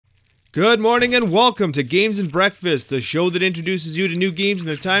Good morning and welcome to Games and Breakfast, the show that introduces you to new games and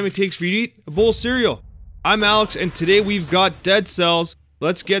the time it takes for you to eat a bowl of cereal. I'm Alex and today we've got Dead Cells.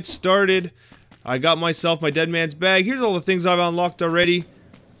 Let's get started. I got myself my Dead Man's Bag. Here's all the things I've unlocked already.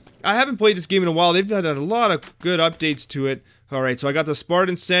 I haven't played this game in a while. They've had a lot of good updates to it. Alright, so I got the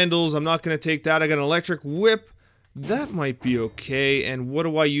Spartan Sandals. I'm not going to take that. I got an Electric Whip. That might be okay. And what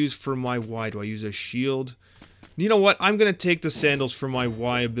do I use for my Y? Do I use a shield? You know what? I'm going to take the sandals for my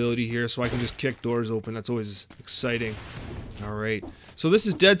Y ability here so I can just kick doors open. That's always exciting. Alright. So this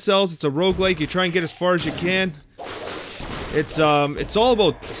is Dead Cells. It's a roguelike. You try and get as far as you can. It's all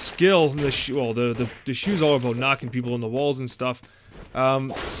about skill. The shoe's all about knocking people on the walls and stuff.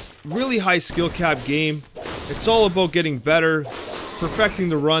 Really high skill cap game. It's all about getting better, perfecting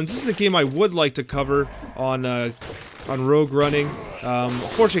the runs. This is a game I would like to cover on Rogue Running.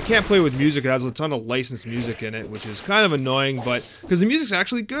 Unfortunately, I can't play with music. It has a ton of licensed music in it, which is kind of annoying, but because the music's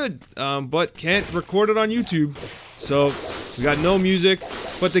actually good, but can't record it on YouTube. So we got no music,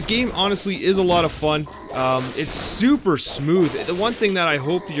 but the game honestly is a lot of fun. It's super smooth. The one thing that I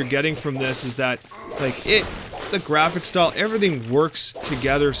hope you're getting from this is that, like, the graphic style, everything works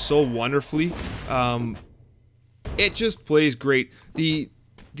together so wonderfully. It just plays great. The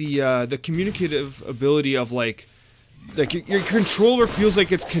communicative ability of like your controller feels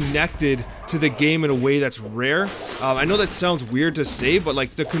like it's connected to the game in a way that's rare. I know that sounds weird to say, but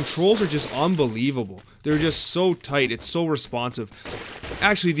like the controls are just unbelievable. They're just so tight. It's so responsive.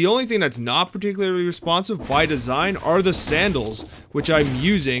 Actually, the only thing that's not particularly responsive by design are the sandals, which I'm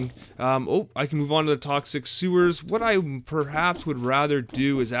using. Oh, I can move on to the toxic sewers. What I perhaps would rather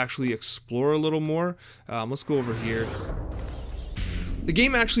do is actually explore a little more. Let's go over here. The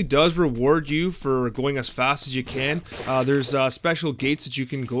game actually does reward you for going as fast as you can. There's special gates that you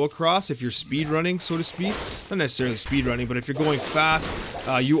can go across if you're speedrunning, so to speak. Not necessarily speedrunning, but if you're going fast,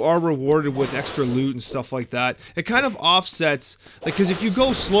 you are rewarded with extra loot and stuff like that. It kind of offsets, like, because if you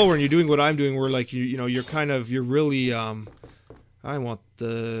go slower and you're doing what I'm doing, where like you're really I need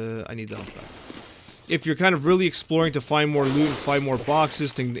the health back. If you're kind of really exploring to find more loot and find more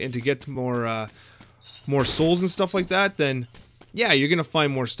boxes and to get more souls and stuff like that, then yeah, you're gonna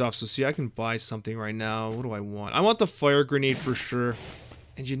find more stuff. So see, I can buy something right now. What do I want? I want the fire grenade for sure.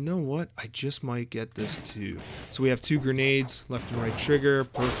 And you know what? I just might get this too. So we have 2 grenades, left and right trigger,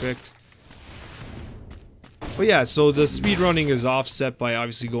 perfect. But yeah, so the speedrunning is offset by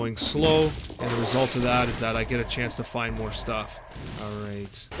obviously going slow, and the result of that is that I get a chance to find more stuff.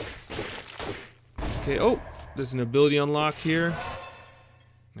 Alright. Okay, oh, there's an ability unlock here.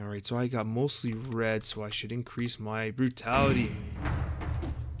 Alright, so I got mostly red, so I should increase my brutality.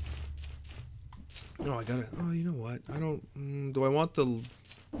 No, I gotta... Oh, you know what? I don't... do I want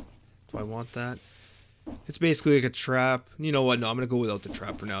that? It's basically like a trap. You know what? No, I'm gonna go without the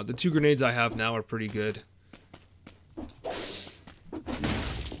trap for now. The 2 grenades I have now are pretty good.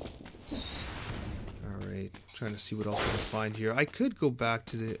 Alright, trying to see what else I can find here. I could go back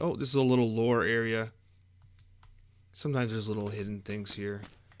to the... Oh, this is a little lore area. Sometimes there's little hidden things here.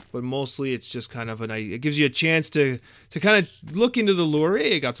 But mostly it's just kind of it gives you a chance to kind of look into the lure.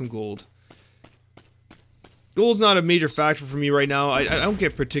 Hey, I got some gold. Gold's not a major factor for me right now. I don't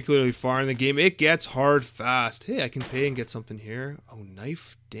get particularly far in the game. It gets hard fast. Hey, I can pay and get something here. Oh,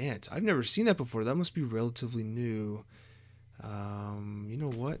 knife dance. I've never seen that before. That must be relatively new. You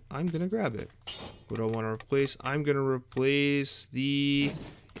know what? I'm gonna grab it. What do I want to replace? I'm gonna replace the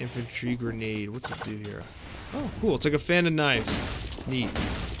infantry grenade. What's it do here? Oh, cool. It's like a fan of knives. Neat.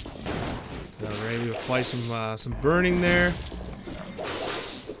 Alright, we apply some burning there.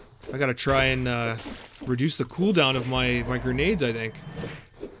 I gotta try and reduce the cooldown of my grenades, I think.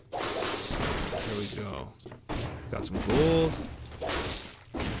 There we go. Got some gold.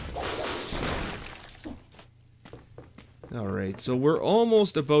 Alright, so we're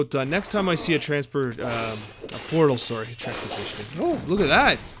almost about done. Next time I see a portal, sorry, transportation. Oh, look at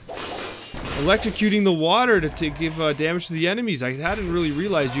that! Electrocuting the water to give damage to the enemies. I hadn't really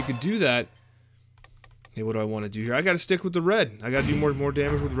realized you could do that. Okay, what do I want to do here? I gotta stick with the red. I gotta do more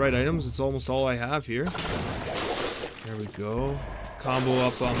damage with red items. It's almost all I have here. There we go. Combo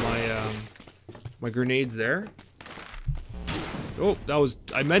up on my grenades there. Oh, that was...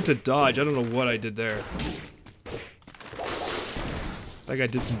 I meant to dodge. I don't know what I did there. That guy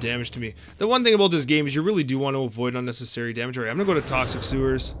did some damage to me. The one thing about this game is you really do want to avoid unnecessary damage. Alright, I'm gonna go to toxic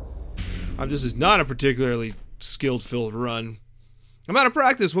sewers. This is not a particularly skill-filled run. I'm out of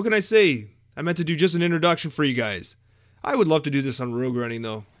practice, what can I say? I meant to do just an introduction for you guys. I would love to do this on Rogue Running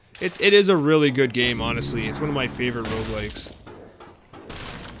though. It is a really good game, honestly. It's one of my favorite roguelikes.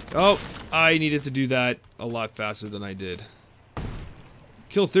 Oh, I needed to do that a lot faster than I did.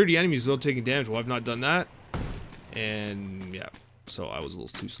 Kill 30 enemies without taking damage. Well, I've not done that. And yeah, so I was a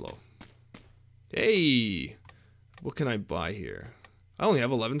little too slow. Hey, what can I buy here? I only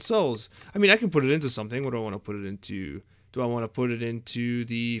have 11 souls. I mean, I can put it into something. What do I want to put it into? Do I want to put it into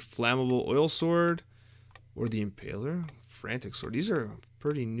the flammable oil sword or the impaler? Frantic sword. These are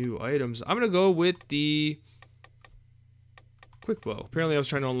pretty new items. I'm going to go with the quick bow. Apparently I was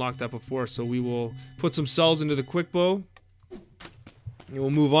trying to unlock that before, so we will put some cells into the quick bow. And we'll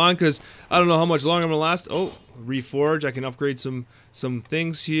move on because I don't know how much longer I'm gonna last. Oh, reforge. I can upgrade some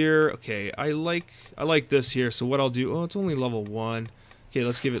things here. Okay, I like this here. So what I'll do? Oh, it's only level 1. Okay,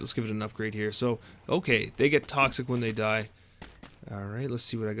 let's give it an upgrade here. So okay, they get toxic when they die. All right, let's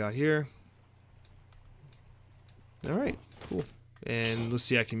see what I got here. All right, cool. And let's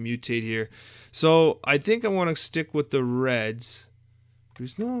see, I can mutate here. So I think I want to stick with the reds.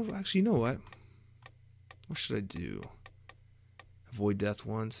 There's no, actually, you know what? What should I do? Avoid death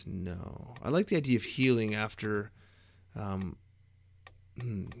once? No. I like the idea of healing after, if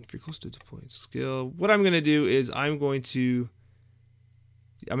you're close to deployed skill. What I'm going to do is I'm going to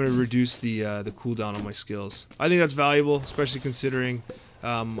reduce the cooldown on my skills. I think that's valuable, especially considering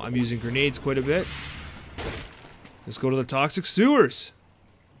I'm using grenades quite a bit. Let's go to the toxic sewers.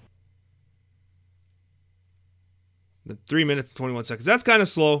 3 minutes and 21 seconds. That's kind of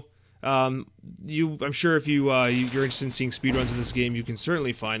slow. I'm sure if you're interested in seeing speedruns in this game, you can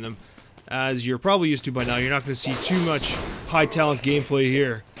certainly find them. As you're probably used to by now, you're not going to see too much high talent gameplay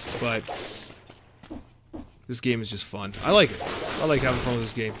here, but this game is just fun. I like it. I like having fun with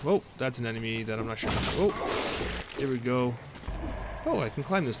this game. Oh, that's an enemy that I'm not sure. Oh, there we go. Oh, I can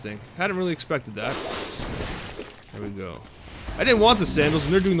climb this thing. Hadn't really expected that. There we go. I didn't want the sandals,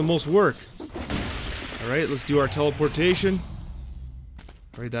 and they're doing the most work. Alright, let's do our teleportation.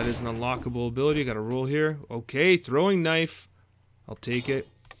 Alright, that is an unlockable ability. Got a roll here. Okay, throwing knife. I'll take it.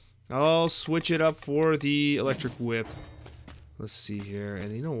 I'll switch it up for the electric whip. Let's see here.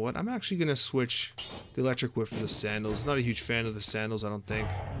 And you know what? I'm actually going to switch the electric whip for the sandals. Not a huge fan of the sandals, I don't think.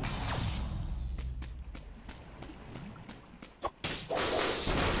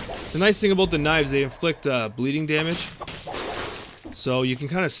 The nice thing about the knives, they inflict bleeding damage. So you can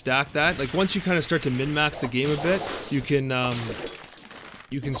kind of stack that. Like once you kind of start to min-max the game a bit, you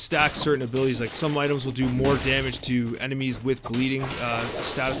can stack certain abilities. Like some items will do more damage to enemies with bleeding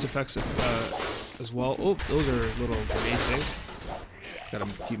status effects as well. Oh, those are little grenade things. Gotta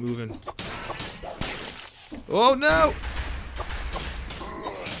keep moving. Oh no!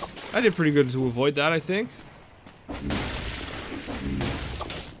 I did pretty good to avoid that, I think.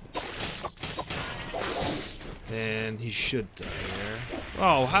 And he should die there.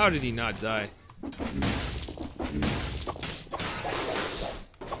 Oh, how did he not die?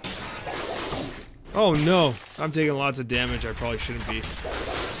 Oh no, I'm taking lots of damage. I probably shouldn't be.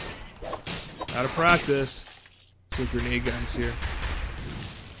 Out of practice. Some grenade guys here.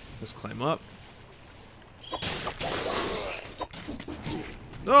 Let's climb up.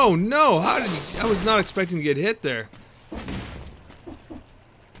 Oh no, how did he? I was not expecting to get hit there.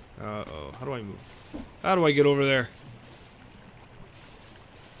 Uh-oh, how do I move? How do I get over there?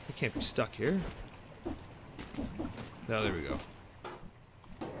 I can't be stuck here. Oh, there we go.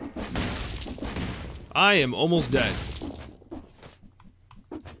 I am almost dead.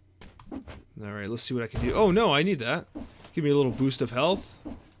 Alright, let's see what I can do. Oh no, I need that. Give me a little boost of health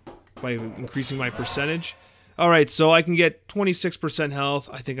by increasing my percentage. Alright, so I can get 26% health.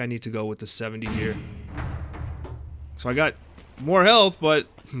 I think I need to go with the 70 here. So I got more health, but,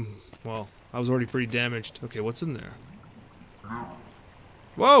 well, I was already pretty damaged. Okay, what's in there?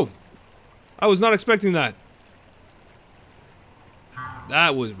 Whoa! I was not expecting that.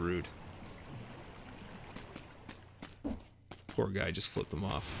 That was rude. Poor guy just flipped them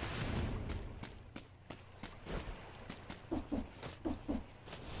off.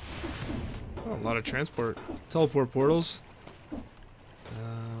 Oh, a lot of teleport portals.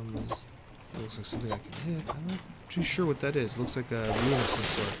 Looks like something I can hit. I'm not too sure what that is. Looks like a room of some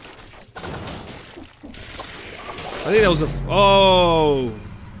sort. I think that was a oh!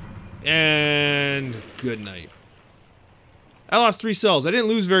 And good night. I lost 3 cells. I didn't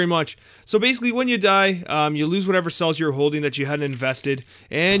lose very much. So basically when you die, you lose whatever cells you're holding that you hadn't invested,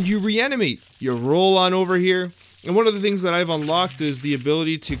 and you reanimate. You roll on over here. And one of the things that I've unlocked is the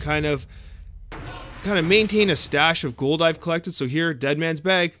ability to kind of maintain a stash of gold I've collected. So here, Dead Man's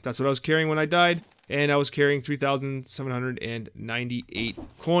Bag. That's what I was carrying when I died. And I was carrying 3,798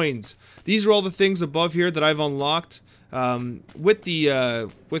 coins. These are all the things above here that I've unlocked. With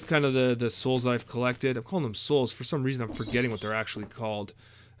kind of the souls that I've collected. I'm calling them souls. For some reason I'm forgetting what they're actually called.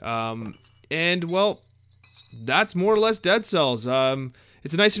 And well, that's more or less dead cells.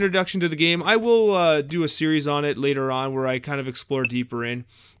 It's a nice introduction to the game. I will do a series on it later on where I kind of explore deeper in.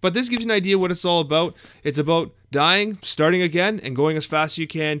 But this gives you an idea what it's all about. It's about dying, starting again, and going as fast as you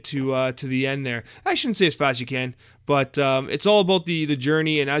can to the end there. I shouldn't say as fast as you can, but it's all about the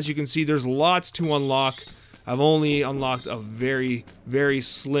journey, and as you can see, there's lots to unlock. I've only unlocked a very, very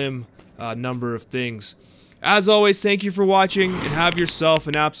slim number of things. As always, thank you for watching, and have yourself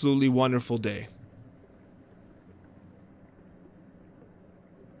an absolutely wonderful day.